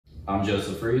I'm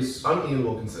Joseph Reese. I'm Ian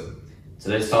Wilkinson.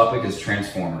 Today's topic is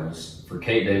transformers for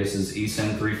Kate Davis's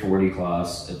ECIM 340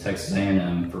 class at Texas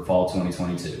A&M for fall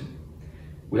 2022.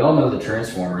 We all know that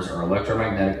transformers are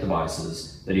electromagnetic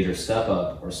devices that either step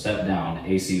up or step down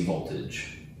AC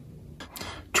voltage.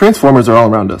 Transformers are all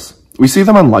around us. We see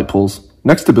them on light poles,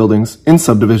 next to buildings, in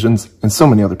subdivisions, and so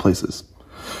many other places.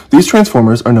 These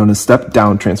transformers are known as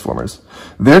step-down transformers.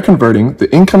 They're converting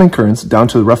the incoming currents down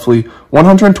to roughly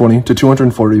 120 to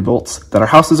 240 volts that our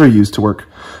houses are used to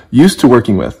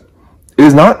working with. It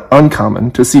is not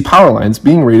uncommon to see power lines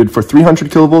being rated for 300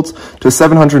 kilovolts to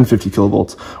 750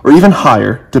 kilovolts, or even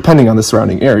higher depending on the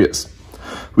surrounding areas.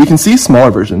 We can see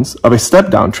smaller versions of a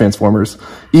step-down transformers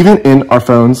even in our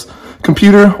phones,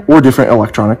 computer, or different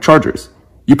electronic chargers.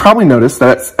 You probably noticed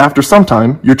that after some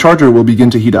time, your charger will begin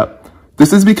to heat up.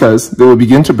 This is because they will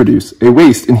begin to produce a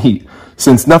waste in heat,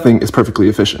 since nothing is perfectly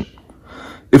efficient.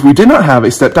 If we did not have a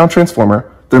step-down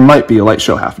transformer, there might be a light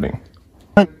show happening.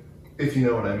 If you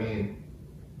know what I mean.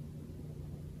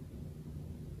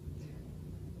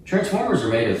 Transformers are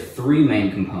made of three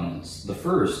main components. The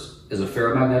first is a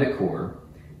ferromagnetic core,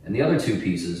 and the other two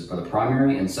pieces are the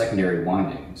primary and secondary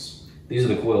windings. These are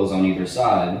the coils on either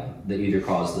side that either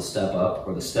cause the step up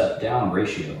or the step down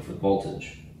ratio for the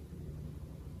voltage.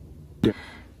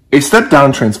 A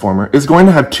step-down transformer is going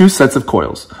to have two sets of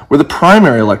coils, where the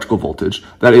primary electrical voltage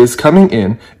that is coming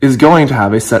in is going to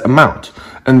have a set amount,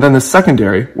 and then the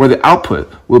secondary, where the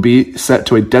output will be set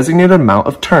to a designated amount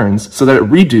of turns so that it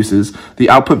reduces the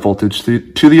output voltage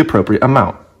to the appropriate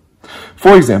amount.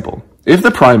 For example, if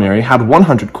the primary had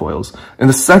 100 coils and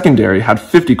the secondary had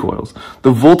 50 coils,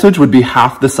 the voltage would be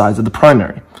half the size of the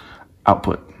primary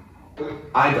output.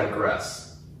 I digress.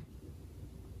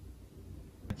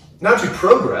 Now to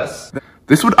progress.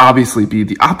 This would obviously be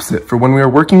the opposite for when we are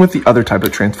working with the other type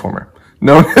of transformer,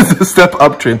 known as the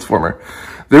step-up transformer.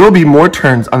 There will be more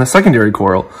turns on the secondary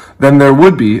coil than there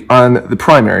would be on the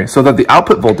primary, so that the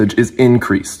output voltage is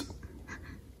increased.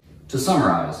 To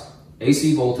summarize,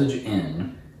 AC voltage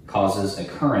in causes a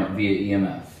current via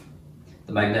EMF.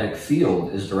 The magnetic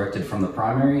field is directed from the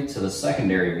primary to the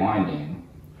secondary winding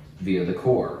via the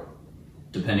core.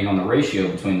 Depending on the ratio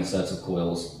between the sets of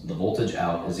coils, the voltage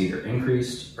out is either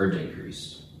increased or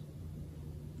decreased.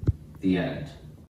 The end.